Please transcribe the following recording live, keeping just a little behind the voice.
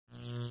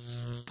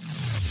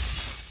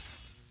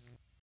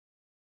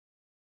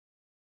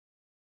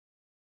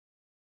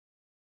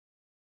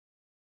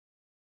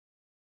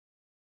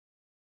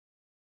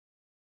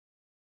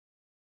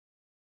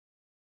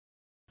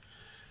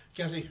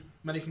Gezi,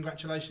 many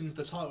congratulations.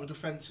 The title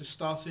defence has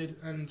started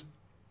and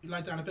you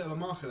laid down a bit of a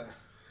marker there.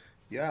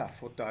 Yeah, I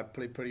thought that I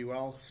played pretty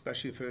well,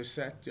 especially the first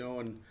set, you know,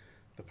 and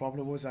the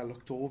problem was I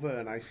looked over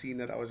and I seen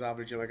that I was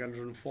averaging like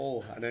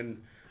 104 and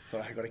then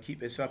thought I got to keep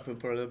this up and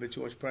put a little bit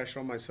too much pressure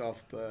on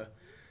myself. But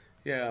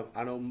yeah,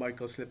 I know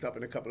Michael slipped up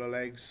in a couple of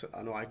legs.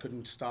 I know I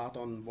couldn't start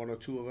on one or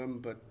two of them,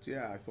 but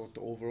yeah, I thought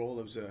overall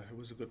it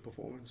was a good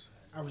performance.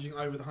 Averaging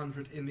over the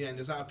 100 in the end,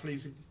 is that a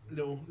pleasing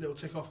little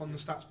tick off on the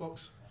stats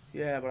box?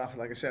 Yeah, but after,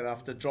 like I said,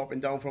 after dropping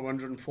down from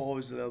 104 it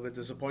was a little bit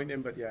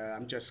disappointing, but yeah,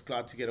 I'm just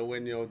glad to get a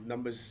win. You know,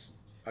 numbers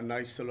are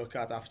nice to look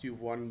at after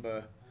you've won,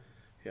 but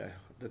yeah,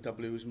 the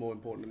W is more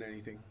important than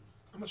anything.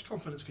 How much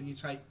confidence can you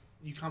take?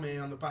 You come in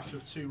on the back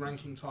of two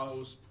ranking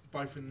titles,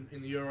 both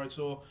in the Euro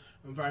Tour,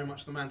 and very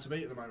much the man to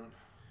beat at the moment.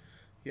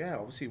 Yeah,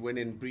 obviously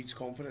winning breeds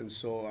confidence,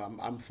 so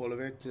I'm full of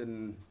it,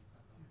 and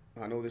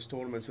I know this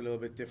tournament's a little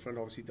bit different,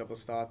 obviously double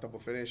start, double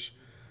finish,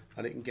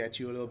 and it can get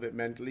you a little bit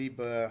mentally,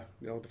 but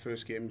you know, the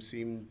first game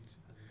seemed,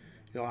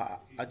 you know,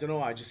 I don't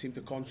know, I just seem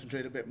to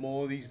concentrate a bit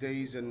more these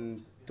days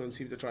and don't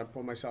seem to try and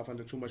put myself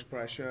under too much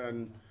pressure,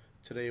 and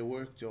today it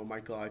worked. You know,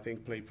 Michael, I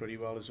think, played pretty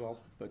well as well,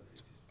 but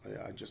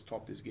I just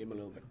topped his game a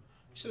little bit.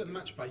 You said at the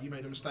match play you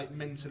made a mistake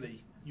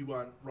mentally, you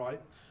weren't right.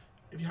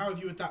 How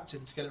have you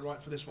adapted to get it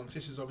right for this one?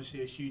 Because this is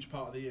obviously a huge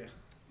part of the year.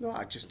 No,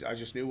 I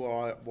just knew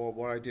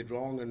what I did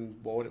wrong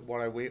and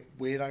where I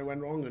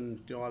went wrong,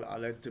 and you know, I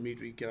let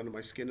Dimitri get under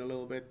my skin a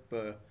little bit,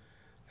 but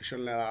I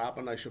shouldn't let that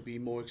happen. I should be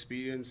more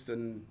experienced,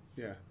 and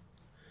yeah,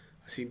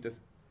 I seem to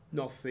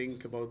not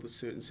think about the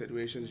certain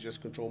situations,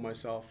 just control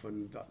myself,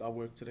 and that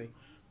worked today.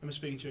 I remember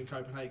speaking to you in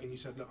Copenhagen. You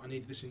said, "Look, I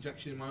needed this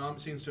injection in my arm."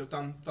 It seems to have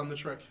done the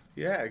trick.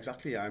 Yeah,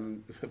 exactly.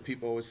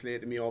 People always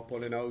slating me or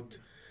pulling out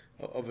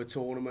of a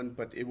tournament,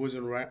 but it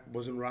wasn't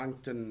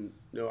ranked, and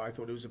you know, I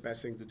thought it was the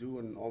best thing to do,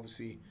 and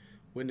obviously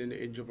winning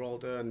in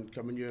Gibraltar and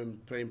coming here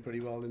and playing pretty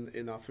well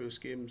in our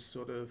first game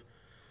sort of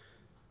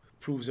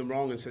proves them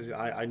wrong and says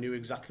I knew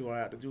exactly what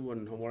I had to do,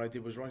 and what I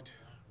did was right.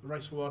 The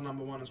race for world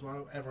 #1 as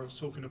well. Everyone's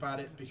talking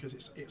about it because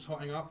it's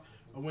hotting up.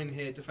 A win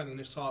here defending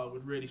this title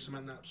would really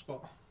cement that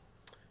spot.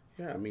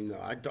 Yeah, I mean,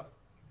 I'm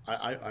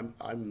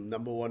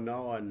 #1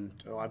 now, and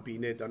you know, I've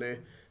been there, done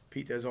it.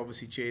 Peter's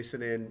obviously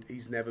chasing it, and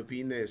he's never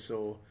been there,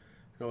 so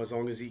you know, as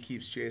long as he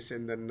keeps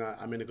chasing, then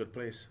I'm in a good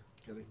place.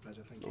 Gezi,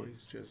 pleasure, thank you.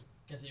 Cheers.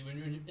 Gezi, when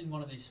you're in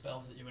one of these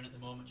spells that you're in at the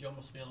moment, you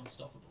almost feel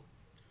unstoppable.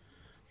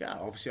 Yeah,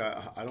 obviously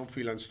I don't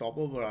feel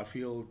unstoppable, but I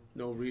feel,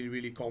 you know,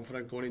 really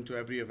confident going into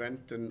every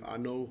event, and I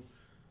know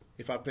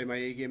if I play my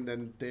A game,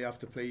 then they have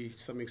to play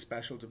something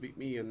special to beat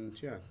me,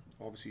 and yeah,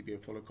 obviously being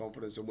full of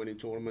confidence and winning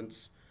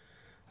tournaments,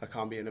 I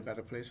can't be in a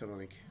better place, I don't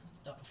think.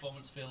 That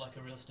performance feel like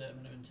a real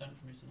statement of intent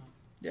from you tonight?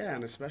 Yeah,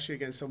 and especially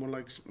against someone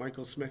like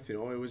Michael Smith, you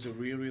know, it was a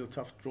real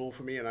tough draw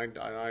for me, and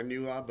I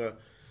knew that, but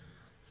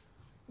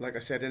like I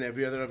said, in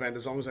every other event,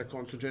 as long as I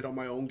concentrate on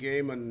my own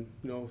game, and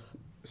you know,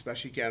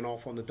 especially getting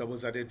off on the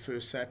doubles I did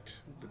first set,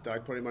 that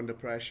I'd put him under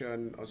pressure,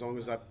 and as long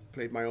as I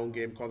played my own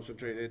game,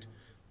 concentrated,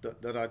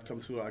 that I'd come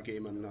through that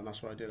game, and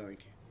that's what I did, I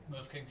think.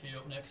 Merv King for you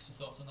up next, your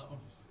thoughts on that one?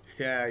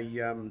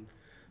 Yeah,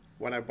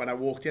 when I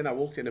walked in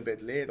a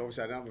bit late.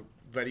 Obviously I didn't have a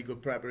very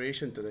good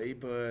preparation today,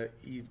 but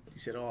he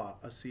said, "Oh,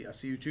 I see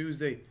you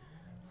Tuesday."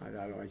 I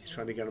don't know, he's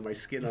trying to get on my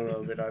skin a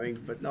little bit, I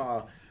think, but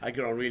no, I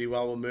get on really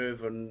well with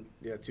Merv, and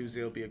yeah,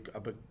 Tuesday will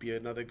be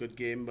another good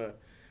game, but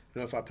you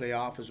know, if I play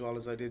half as well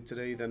as I did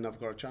today, then I've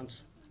got a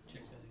chance.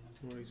 Cheers,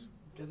 Gezi. No worries.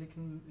 Gezi,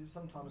 can it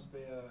sometimes be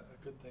a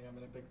good thing, I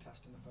mean, a big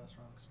test in the first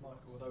round, because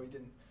Michael, although he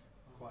didn't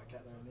quite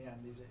get there in the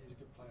end, he's a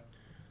good player.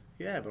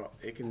 Yeah, but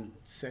it can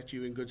set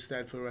you in good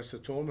stead for the rest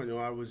of the tournament. You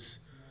know,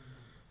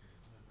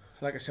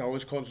 like I said, I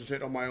always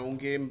concentrate on my own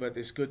game, but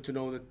it's good to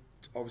know that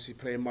obviously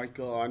playing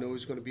Michael, I know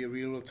it's going to be a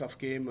real tough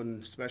game,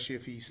 and especially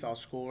if he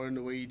starts scoring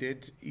the way he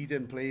did. He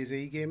didn't play his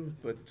A game,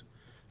 but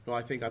you know,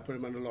 I think I put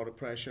him under a lot of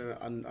pressure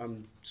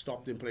and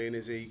stopped him playing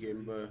his A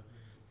game. But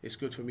it's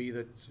good for me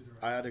that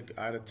I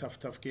had a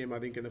tough game, I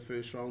think, in the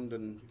first round,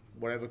 and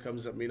whatever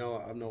comes at me now,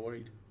 I'm not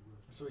worried.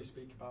 I saw you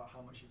speak about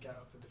how much you get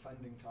up for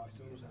defending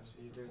titles, and so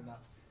you're doing that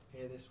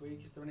here this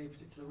week. Is there any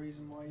particular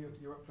reason why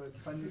you're up for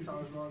defending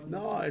titles rather than?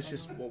 No, it's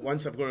just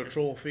once I've got a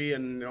trophy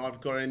and you know, I've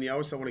got it in the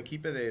house, I want to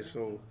keep it there.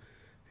 So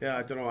yeah,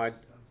 I don't know.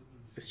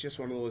 It's just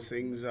one of those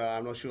things.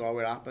 I'm not sure how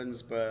it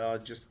happens, but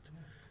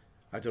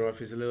I don't know if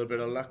it's a little bit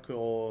of luck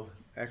or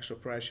extra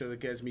pressure that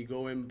gets me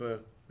going.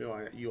 But you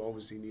know, you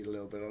obviously need a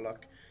little bit of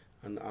luck,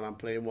 and I'm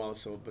playing well.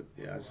 So, but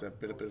yeah, it's a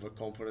bit of a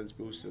confidence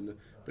boost and a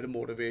bit of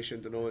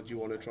motivation to know that you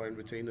want to try and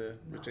retain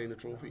a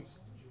trophy.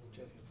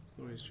 Cheers.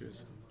 No worries,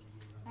 cheers.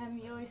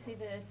 You always say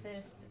the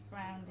first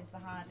round is the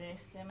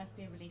hardest, so it must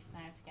be a relief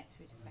now to get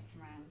through to the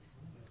second round.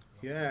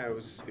 Yeah,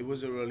 it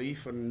was a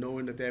relief, and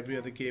knowing that every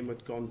other game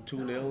had gone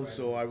 2-0,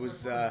 so I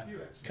was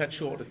cut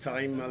short of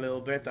time a little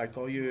bit. I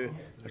called you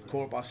at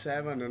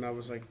 7:15, and I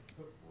was like,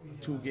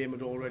 2 games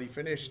had already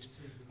finished.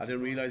 I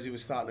didn't realise it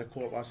was starting at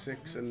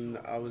 6:15, and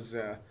I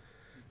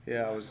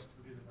was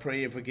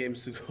praying for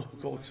games to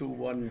go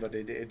 2-1, but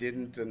it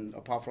didn't. And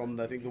apart from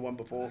I think the one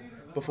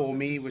before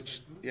me,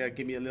 which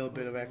gave me a little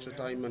bit of extra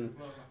time, and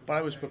but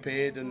I was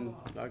prepared, and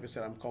like I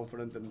said, I'm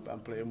confident and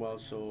I'm playing well.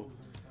 So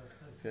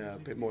yeah, a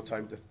bit more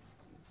time to,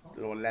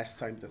 less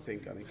time to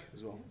think, I think,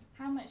 as well.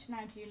 How much now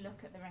do you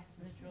look at the rest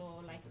of the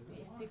draw? Like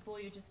before,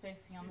 you're just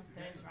focusing on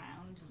the first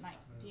round. Like,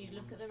 do you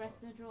look at the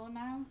rest of the draw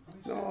now?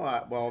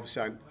 No, well,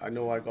 obviously I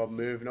know I got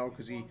Merv now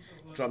because he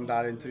drummed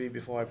that into me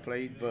before I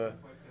played. But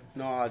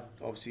no, I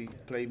obviously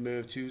played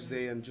Merv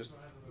Tuesday, and just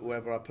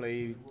whoever I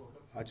play,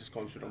 I just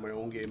concentrate on my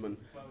own game. And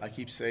I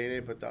keep saying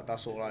it, but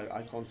that's all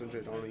I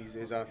concentrate on these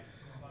days.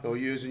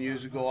 Years and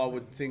years ago, I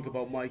would think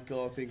about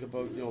Michael, think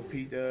about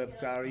Peter,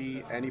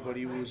 Gary,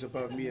 anybody who was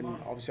above me, and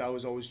obviously I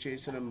was always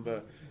chasing them.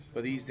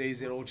 But these days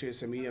they're all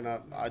chasing me, and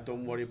I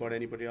don't worry about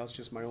anybody else,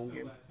 just my own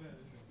game.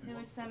 There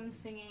was some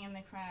singing in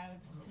the crowd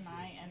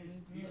tonight,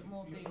 and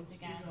more boos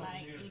again.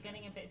 Like, are you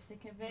getting a bit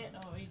sick of it,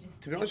 or are you just?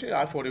 To be honest with you,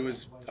 I thought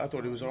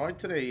it was all right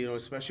today.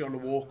 Especially on the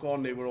walk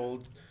on, they were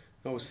all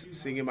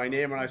singing my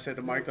name, and I said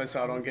to Michael,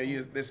 I don't get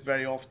used to this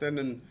very often,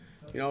 and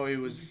it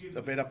was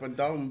a bit up and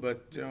down,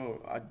 but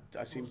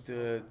I seem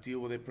to deal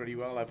with it pretty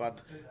well. I've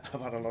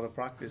had a lot of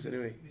practice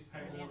anyway.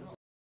 Brilliant.